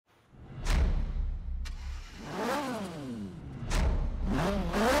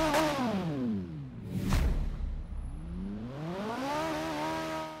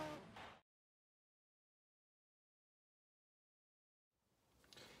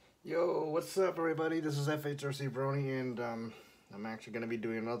Yo, what's up everybody? This is FHRC Brony, and I'm actually going to be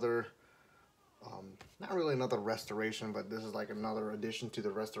doing another, not really another restoration, but this is like another addition to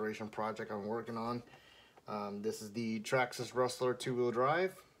the restoration project I'm working on. This is the Traxxas Rustler 2-wheel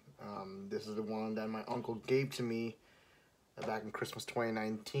drive. This is the one that my uncle gave to me back in Christmas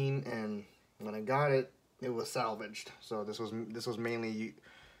 2019, and when I got it, it was salvaged. So this was mainly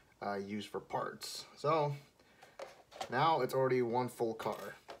used for parts. So now it's already one full car.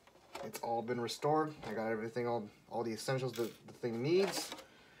 It's all been restored. I got everything, all the essentials that the thing needs,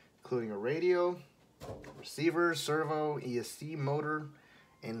 including a radio, receiver, servo, ESC motor,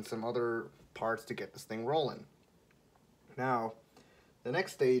 and some other parts to get this thing rolling. Now, the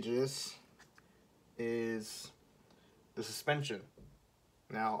next stage is the suspension.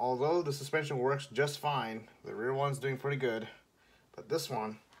 Now, although the suspension works just fine, the rear one's doing pretty good, but this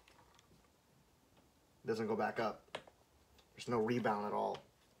one doesn't go back up. There's no rebound at all.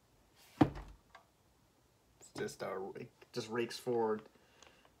 It just rakes forward.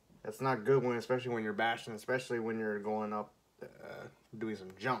 That's not good especially when you're bashing, especially when you're going up, doing some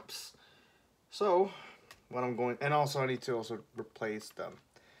jumps. So, and also I need to also replace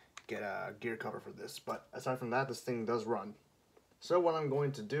get a gear cover for this. But aside from that, this thing does run. So what I'm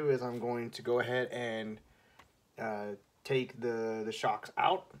going to do is I'm going to go ahead and take the shocks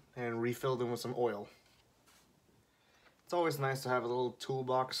out and refill them with some oil. It's always nice to have a little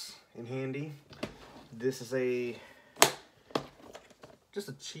toolbox in handy. This is just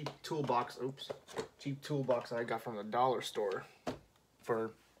a cheap toolbox. Cheap toolbox I got from the dollar store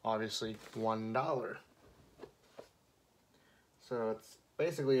for obviously $1. So it's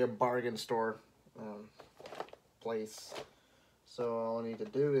basically a bargain store place. So all I need to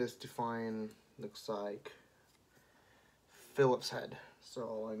do is to find, looks like, Phillips head. So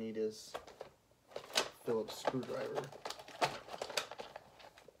all I need is Phillips screwdriver.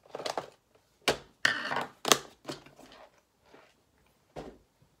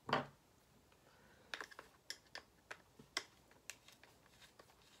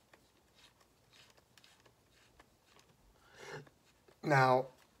 Now,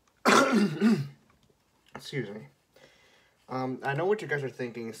 excuse me. I know what you guys are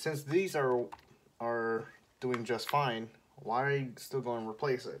thinking. Since these are doing just fine, why are you still going to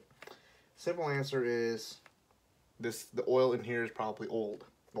replace it? Simple answer is the oil in here is probably old.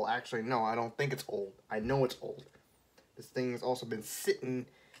 Well, actually, no, I don't think it's old. I know it's old. This thing has also been sitting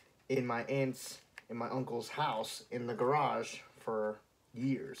in my aunt's and my uncle's house in the garage for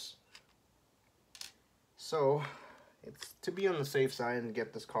years. So it's to be on the safe side and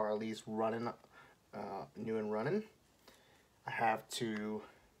get this car at least running, new and running, I have to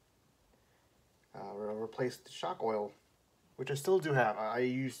replace the shock oil, which I still do have. I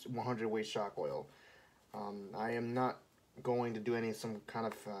use 100 weight shock oil. I am not going to do some kind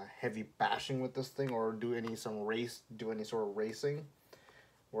of heavy bashing with this thing or do any sort of racing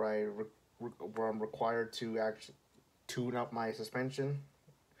where I'm required to actually tune up my suspension.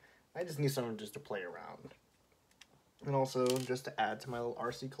 I just need something just to play around. And also just to add to my little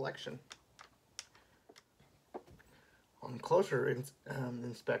RC collection. On closer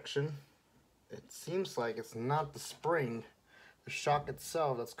inspection, it seems like it's not the spring, the shock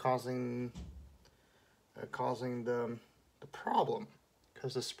itself that's causing the problem.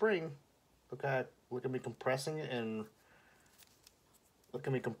 Because the spring, look at me compressing it, and look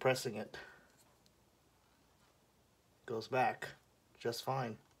at me compressing it. Goes back just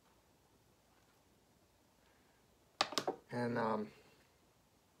fine. And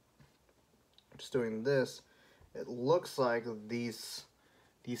just doing this, it looks like these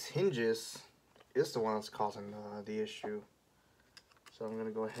hinges is the one that's causing the issue. So I'm gonna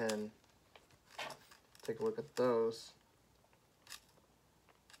go ahead and take a look at those.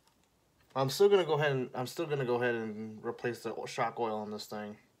 I'm still gonna go ahead and replace the shock oil on this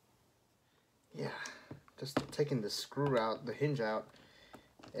thing. Yeah, just taking the hinge out,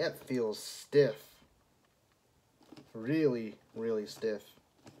 it feels stiff. Really, really stiff.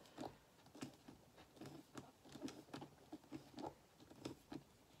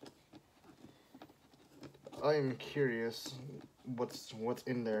 I am curious what's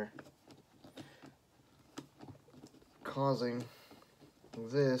in there causing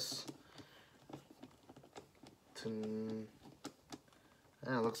this to.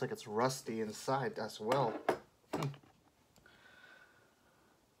 It looks like it's rusty inside as well.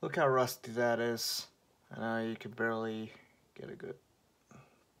 Look how rusty that is. You can barely get a good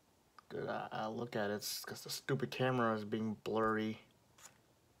look at it. It's because the stupid camera is being blurry.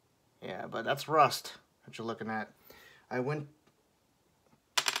 Yeah, but that's rust that you're looking at.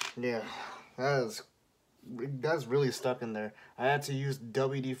 Yeah, that is that's really stuck in there. I had to use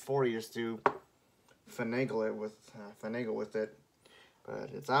WD-40 just to finagle with it, but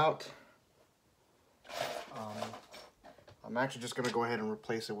it's out. I'm actually just gonna go ahead and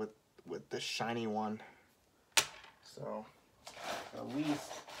replace it with this shiny one, so at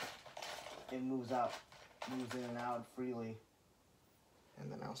least it moves in and out freely.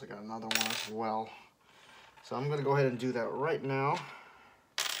 And then I also got another one as well. So I'm gonna go ahead and do that right now.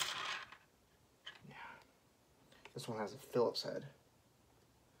 Yeah. This one has a Phillips head.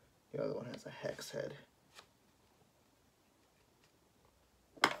 The other one has a hex head.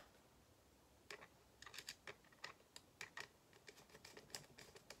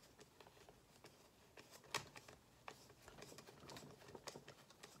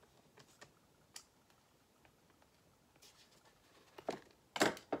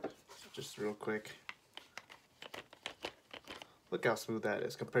 Just real quick. Look how smooth that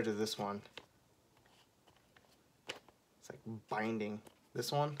is compared to this one. It's like binding.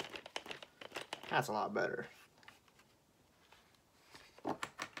 This one, that's a lot better.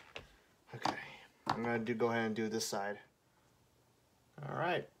 Okay, I'm gonna go ahead and do this side. All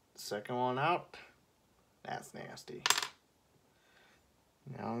right, second one out. That's nasty.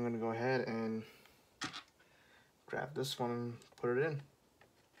 Now I'm gonna go ahead and grab this one and put it in.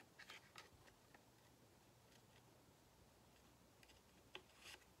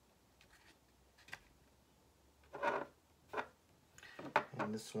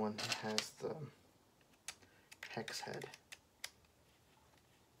 And this one has the hex head.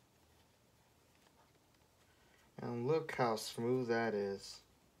 And look how smooth that is.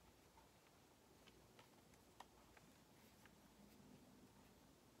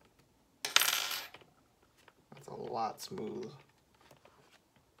 That's a lot smooth.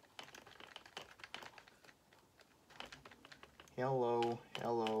 Hello,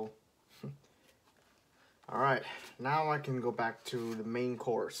 hello. All right, now I can go back to the main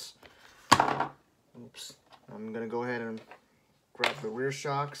course. Oops. I'm gonna go ahead and grab the rear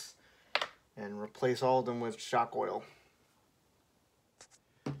shocks and replace all of them with shock oil.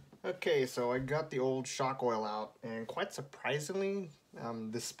 Okay, so I got the old shock oil out, and quite surprisingly,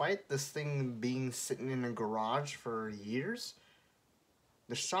 despite this thing being sitting in a garage for years,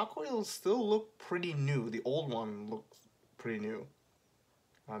 the shock oil still looked pretty new. The old one looked pretty new.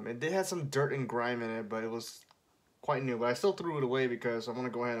 It did have some dirt and grime in it, but it was quite new. But I still threw it away because I want to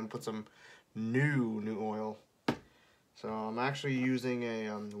go ahead and put some new oil. So I'm actually using a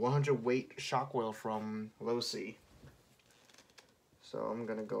 100 weight shock oil from Losi. So I'm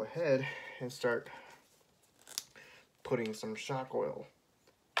gonna go ahead and start putting some shock oil.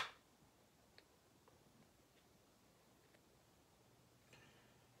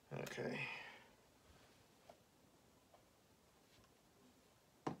 Okay.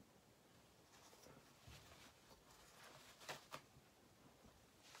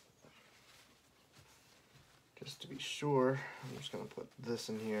 Just to be sure, I'm just gonna put this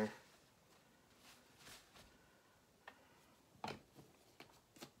in here. I'm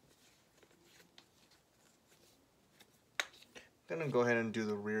gonna go ahead and do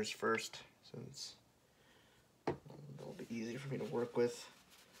the rears first, since it'll be easier for me to work with.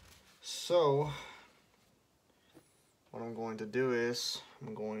 So, what I'm going to do is,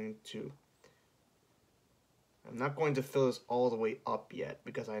 I'm not going to fill this all the way up yet,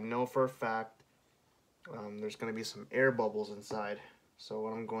 because I know for a fact there's going to be some air bubbles inside. So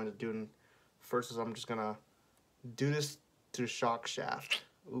what I'm going to do first is I'm just going to do this to the shock shaft.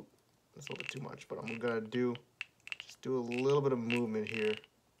 Oop, that's a little bit too much, but I'm going to just do a little bit of movement here.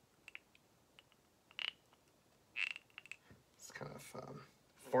 It's kind of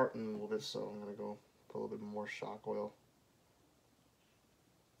farting a little bit, so I'm going to go put a little bit more shock oil.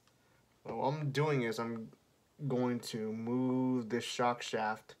 Now, what I'm doing is I'm going to move this shock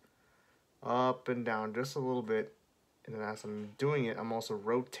shaft up and down just a little bit, and then as I'm doing it, I'm also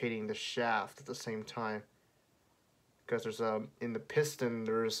rotating the shaft at the same time, because there's in the piston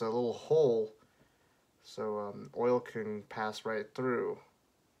there's a little hole, so oil can pass right through.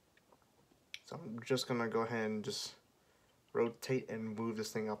 So I'm just gonna go ahead and just rotate and move this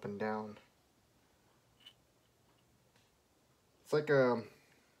thing up and down. It's like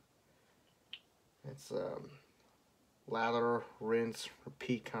lather, rinse,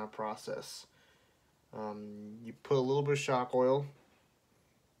 repeat kind of process. You put a little bit of shock oil,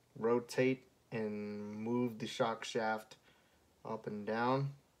 rotate and move the shock shaft up and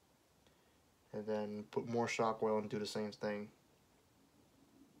down, and then put more shock oil and do the same thing.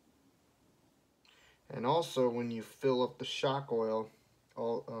 And also, when you fill up the shock oil,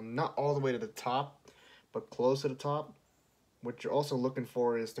 not all the way to the top, but close to the top, what you're also looking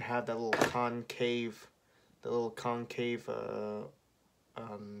for is to have that little concave the little concave on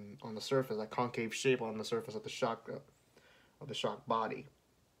the surface, a concave shape on the surface of the shock body.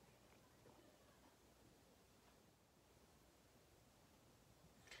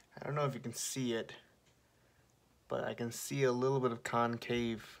 I don't know if you can see it, but I can see a little bit of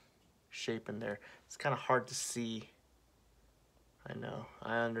concave shape in there. It's kind of hard to see. I know,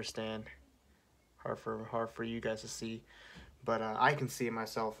 I understand. Hard for you guys to see, but I can see it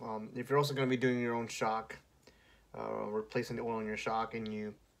myself. If you're also going to be doing your own shock, replacing the oil in your shock, and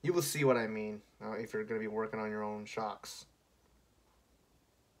you will see what I mean if you're going to be working on your own shocks.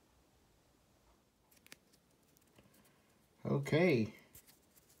 Okay,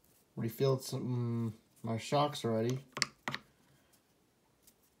 refilled my shocks already,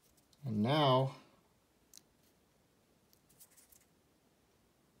 and now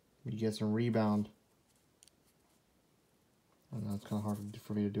we get some rebound. I know it's kind of hard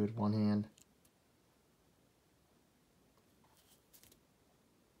for me to do it with one hand.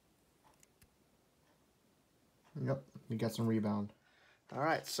 Yep, we got some rebound. All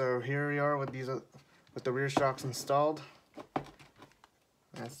right, so here we are with with the rear shocks installed.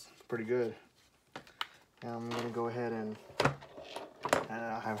 That's pretty good. Now I'm gonna go ahead and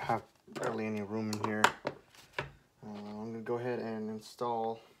I have barely any room in here. I'm gonna go ahead and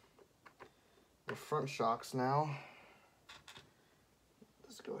install the front shocks now.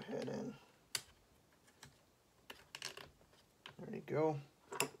 Let's go ahead and there you go.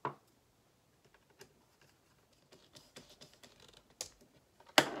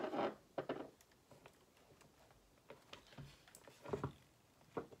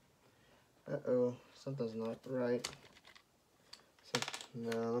 Uh-oh, something's not right.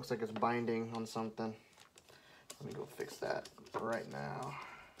 No, looks like it's binding on something. Let me go fix that right now.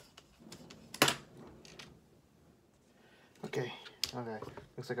 Okay,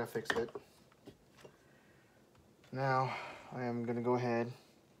 looks like I fixed it. Now, I am gonna go ahead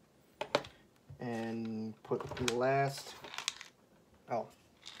and put the last, oh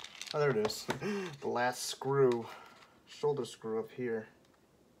there it is, the last screw, shoulder screw up here.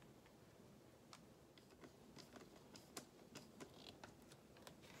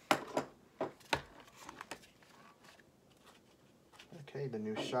 Okay, the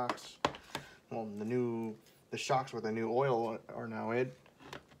new shocks, well, the shocks with the new oil are now in.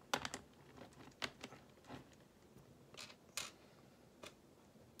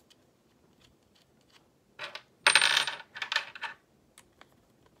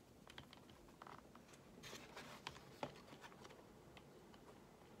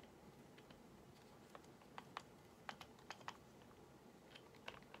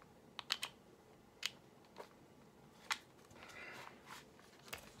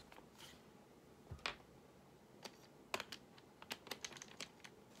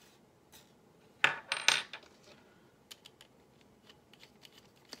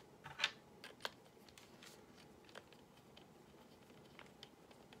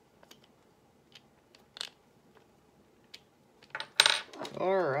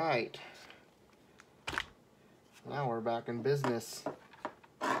 All right, now we're back in business.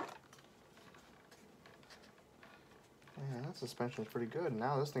 Man, that suspension's pretty good.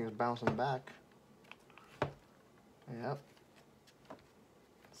 Now this thing is bouncing back. Yep.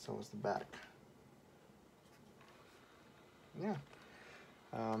 So is the back. Yeah.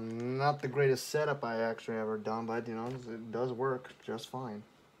 Not the greatest setup I actually ever done, but you know, it does work just fine.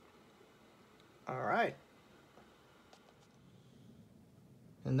 All right.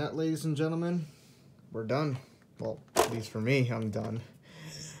 And that, ladies and gentlemen, we're done. Well, at least for me, I'm done.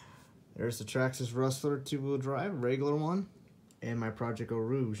 There's the Traxxas Rustler 2-wheel drive, regular one, and my Project Eau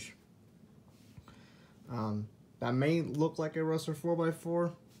Rouge. That may look like a Rustler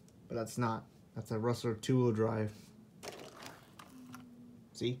 4x4, but that's not. That's a Rustler 2-wheel drive.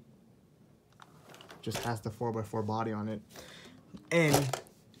 See? Just has the 4x4 body on it. And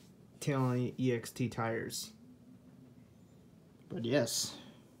Tail EXT tires. But yes,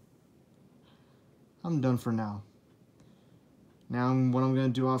 I'm done for now. Now what I'm going to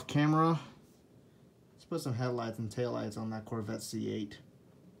do off camera is put some headlights and taillights on that Corvette C8.